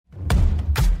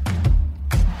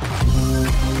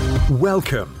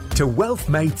Welcome to Wealth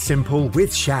Made Simple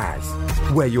with Shaz,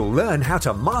 where you'll learn how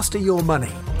to master your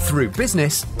money through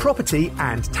business, property,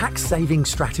 and tax-saving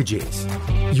strategies.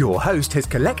 Your host has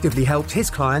collectively helped his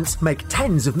clients make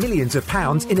tens of millions of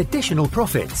pounds in additional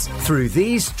profits through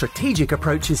these strategic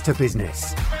approaches to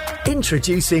business.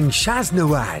 Introducing Shaz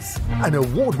Nawaz, an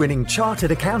award-winning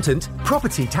chartered accountant,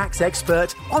 property tax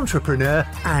expert, entrepreneur,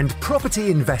 and property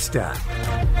investor.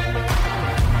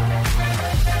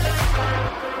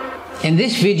 In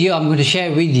this video, I'm going to share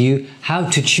with you how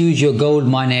to choose your gold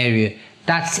mine area.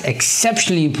 That's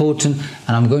exceptionally important,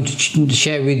 and I'm going to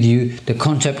share with you the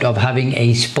concept of having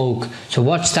a spoke. So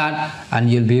watch that and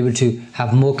you'll be able to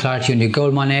have more clarity on your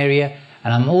gold mine area.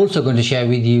 And I'm also going to share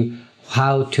with you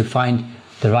how to find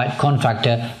the right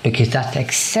contractor, because that's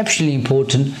exceptionally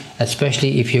important,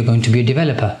 especially if you're going to be a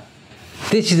developer.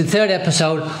 This is the third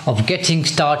episode of Getting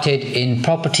Started in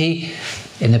Property.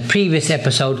 In the previous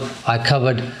episode, I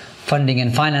covered funding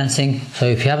and financing. So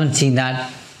if you haven't seen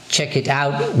that, check it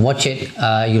out, watch it,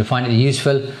 you'll find it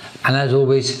useful. And as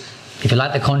always, if you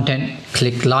like the content,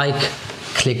 click like,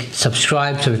 click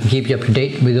subscribe so we can keep you up to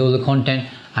date with all the content,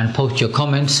 and post your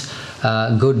comments,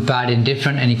 good, bad,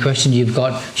 indifferent. Any questions you've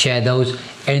got, share those.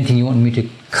 Anything you want me to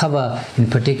cover in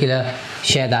particular,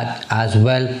 share that as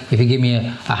well. If you give me a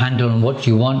handle on what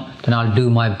you want, then I'll do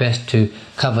my best to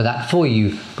cover that for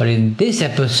you. But in this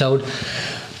episode,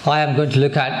 I am going to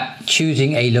look at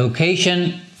choosing a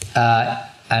location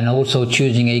and also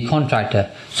choosing a contractor.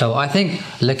 So I think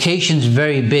location's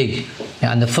very big.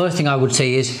 And the first thing I would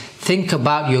say is think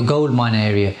about your gold mine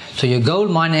area. So your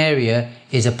gold mine area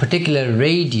is a particular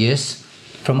radius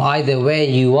from either where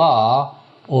you are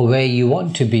or where you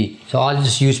want to be. So I'll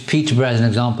just use Peterborough as an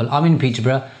example. I'm in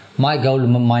Peterborough. My gold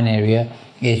mine area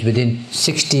is within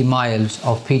 60 miles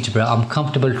of Peterborough. I'm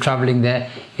comfortable traveling there.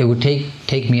 It would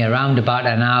take me around about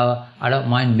an hour. I don't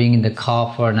mind being in the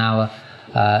car for an hour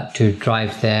to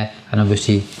drive there and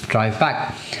obviously drive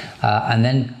back. And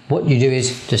then what you do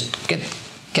is just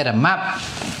get a map,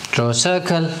 draw a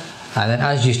circle, and then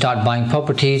as you start buying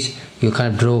properties, you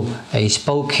kind of draw a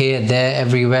spoke here, there,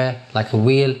 everywhere, like a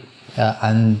wheel,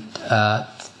 and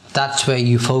that's where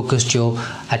you focused your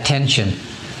attention.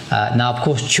 Now, of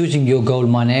course, choosing your gold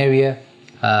mine area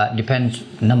depends.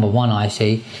 Number one, I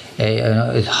say,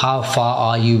 is how far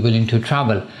are you willing to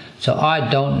travel. So I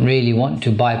don't really want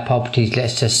to buy properties,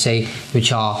 let's just say,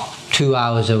 which are 2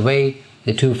 hours away.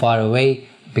 They're too far away.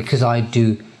 Because I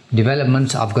do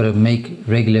developments, I've got to make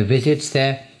regular visits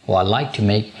there, or I like to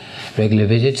make regular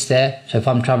visits there. So if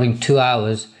I'm traveling 2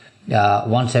 hours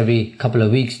once every couple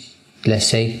of weeks, let's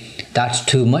say, that's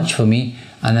too much for me.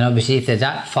 And then obviously if they're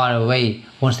that far away,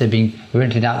 once they're being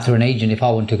rented out through an agent, if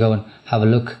I want to go and have a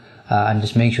look and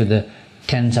just make sure the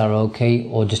tenants are okay,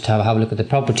 or just have a look at the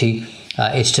property,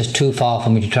 it's just too far for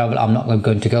me to travel. I'm not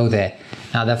going to go there.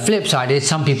 Now the flip side is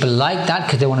some people like that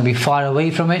because they want to be far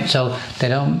away from it, so they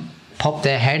don't pop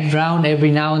their head round every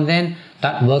now and then.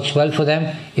 That works well for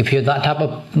them. If you're that type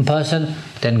of person,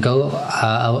 then go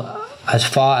as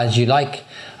far as you like.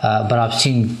 But I've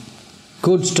seen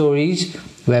good stories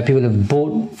where people have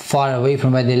bought far away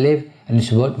from where they live and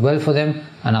it's worked well for them,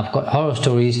 and I've got horror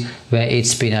stories where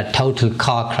it's been a total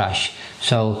car crash.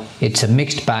 So it's a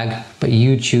mixed bag, but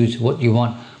you choose what you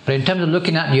want. But in terms of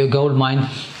looking at your gold mine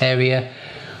area,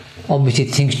 obviously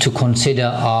things to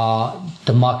consider are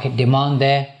the market demand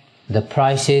there, the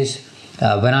prices.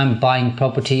 When I'm buying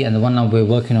property, and the one that we're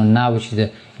working on now, which is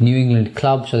the New England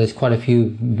Club, so there's quite a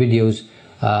few videos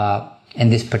in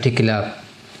this particular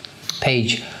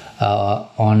page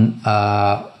on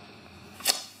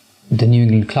the New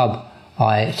England Club.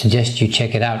 I suggest you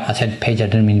check it out. I said page, I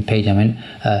didn't mean page, I meant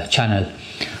channel.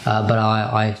 But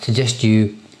I suggest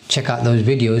you check out those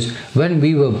videos. When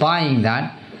we were buying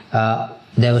that,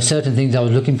 there were certain things I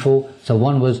was looking for. So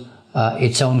one was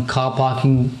its own car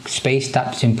parking space,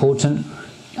 that's important.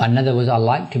 Another was I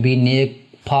like to be near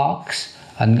parks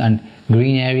and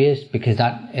green areas, because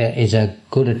that is a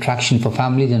good attraction for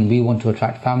families, and we want to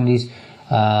attract families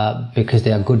because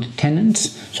they are good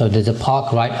tenants. So there's a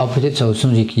park right opposite, so as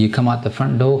soon as you come out the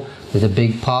front door, there's a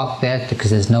big park there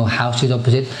because there's no houses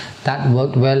opposite. That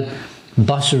worked well.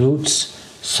 Bus routes,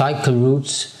 cycle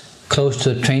routes, close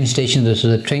to the train station. So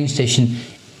the train station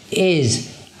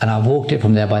is, and I've walked it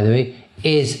from there by the way,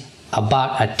 is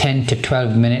about a 10 to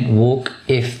 12 minute walk,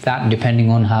 if that,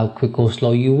 depending on how quick or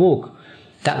slow you walk.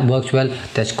 That works well.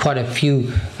 There's quite a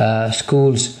few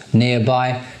schools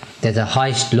nearby. There's a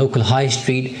local high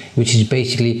street, which is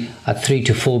basically a 3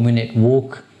 to 4 minute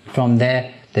walk from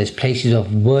there. There's places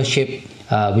of worship,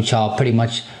 which are pretty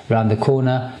much around the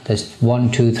corner. There's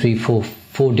 1, 2, 3,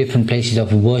 4 different places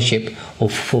of worship, or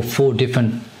for 4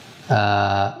 different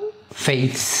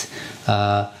faiths.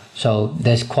 So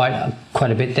there's quite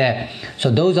a bit there. So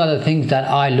those are the things that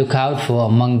I look out for,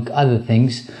 among other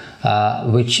things,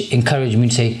 which encourage me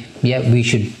to say, yeah, we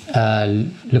should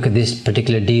look at this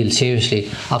particular deal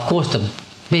seriously. Of course, the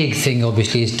big thing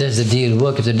obviously is, does the deal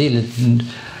work? If the deal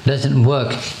doesn't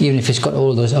work, even if it's got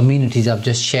all those amenities I've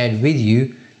just shared with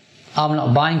you, I'm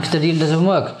not buying because the deal doesn't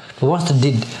work. But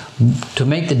once to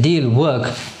make the deal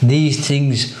work, these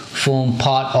things form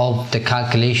part of the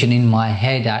calculation in my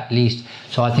head at least.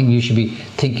 So I think you should be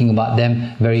thinking about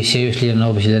them very seriously, and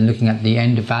obviously then looking at the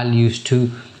end values too,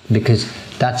 because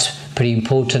that's pretty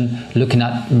important. Looking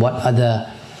at what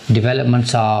other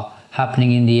developments are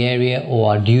happening in the area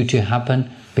or are due to happen,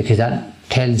 because that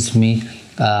tells me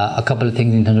a couple of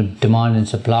things in terms of demand and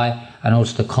supply, and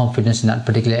also the confidence in that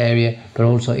particular area. But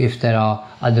also if there are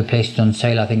other places on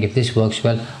sale, I think if this works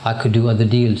well, I could do other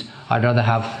deals. I'd rather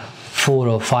have 4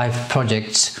 or 5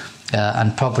 projects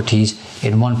and properties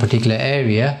in one particular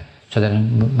area, so that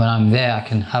when I'm there I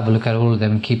can have a look at all of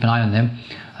them and keep an eye on them,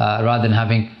 rather than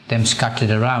having them scattered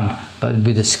around. But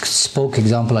with the spoke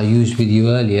example I used with you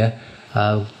earlier,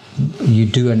 you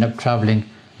do end up traveling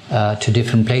to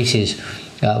different places.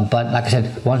 But like I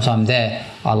said, once I'm there,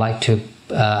 I like to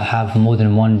have more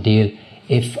than one deal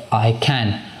if I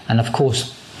can. And of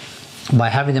course, by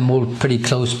having them all pretty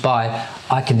close by,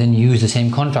 I can then use the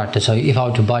same contractor. So if I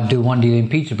were to do one deal in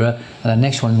Peterborough and the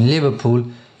next one in Liverpool,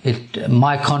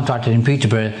 my contractor in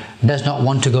Peterborough does not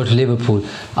want to go to Liverpool.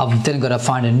 I've then got to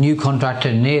find a new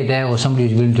contractor near there, or somebody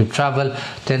who's willing to travel,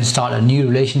 then start a new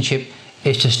relationship.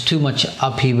 It's just too much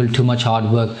upheaval, too much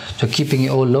hard work. So keeping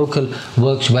it all local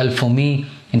works well for me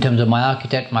in terms of my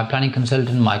architect, my planning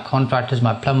consultant, my contractors,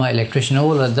 my plumber, electrician.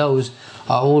 All of those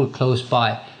are all close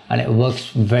by, and it works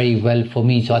very well for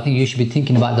me. So I think you should be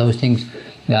thinking about those things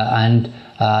and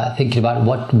thinking about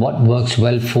what works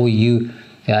well for you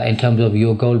in terms of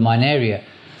your gold mine area.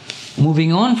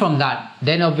 Moving on from that,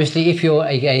 then obviously if you're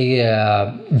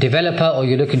a developer or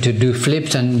you're looking to do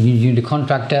flips and you need a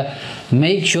contractor,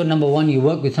 make sure number one, you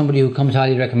work with somebody who comes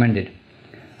highly recommended,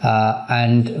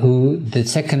 and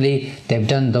secondly, they've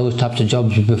done those types of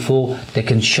jobs before. They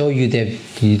can show you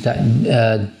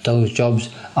those jobs.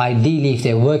 Ideally, if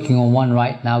they're working on one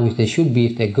right now, which they should be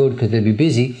if they're good, because they'll be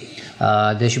busy,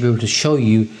 they should be able to show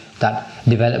you that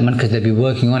development, because they'll be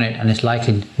working on it, and it's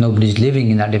likely nobody's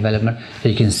living in that development, so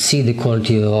you can see the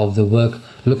quality of the work,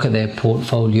 look at their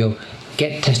portfolio,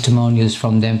 get testimonials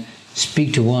from them,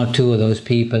 speak to one or two of those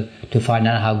people to find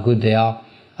out how good they are,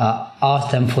 ask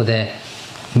them for their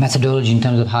methodology in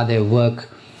terms of how they work,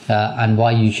 and why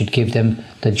you should give them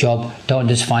the job. Don't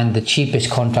just find the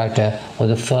cheapest contractor or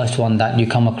the first one that you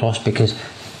come across, because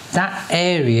that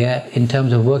area in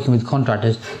terms of working with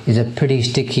contractors is a pretty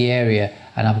sticky area,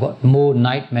 and I've got more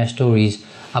nightmare stories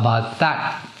about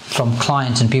that from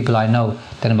clients and people I know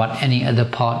than about any other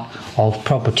part of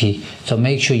property. So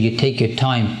make sure you take your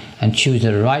time and choose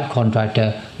the right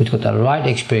contractor who's got the right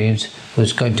experience,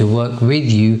 who's going to work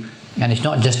with you. And it's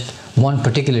not just one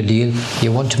particular deal.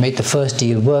 You want to make the first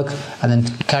deal work and then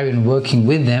carry on working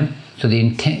with them. So the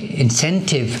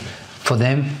incentive for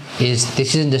them is,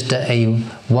 this isn't just a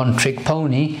one-trick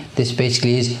pony. This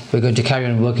basically is, we're going to carry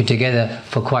on working together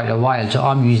for quite a while. So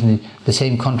I'm using the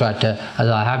same contractor as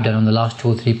I have done on the last 2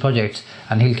 or 3 projects,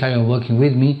 and he'll carry on working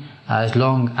with me as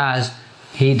long as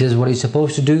he does what he's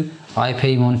supposed to do. I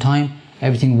pay him on time,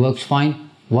 everything works fine.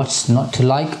 What's not to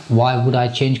like? Why would I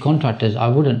change contractors? I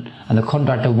wouldn't. And the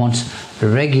contractor wants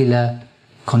regular,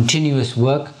 continuous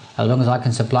work. As long as I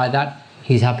can supply that,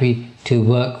 he's happy to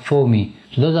work for me.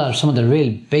 So those are some of the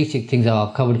real basic things that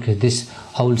I've covered, because this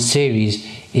whole series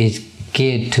is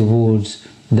geared towards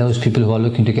those people who are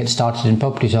looking to get started in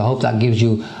property. So I hope that gives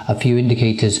you a few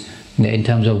indicators in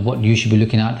terms of what you should be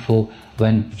looking out for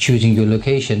when choosing your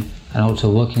location and also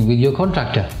working with your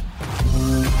contractor.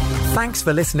 Thanks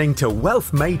for listening to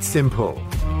Wealth Made Simple.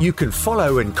 You can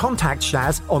follow and contact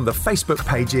Shaz on the Facebook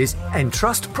pages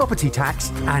Entrust Property Tax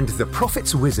and The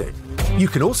Profits Wizard. You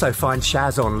can also find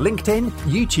Shaz on LinkedIn,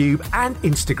 YouTube and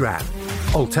Instagram.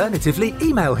 Alternatively,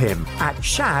 email him at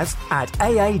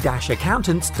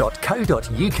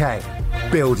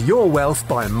shaz@aa-accountants.co.uk. Build your wealth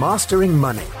by mastering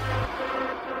money.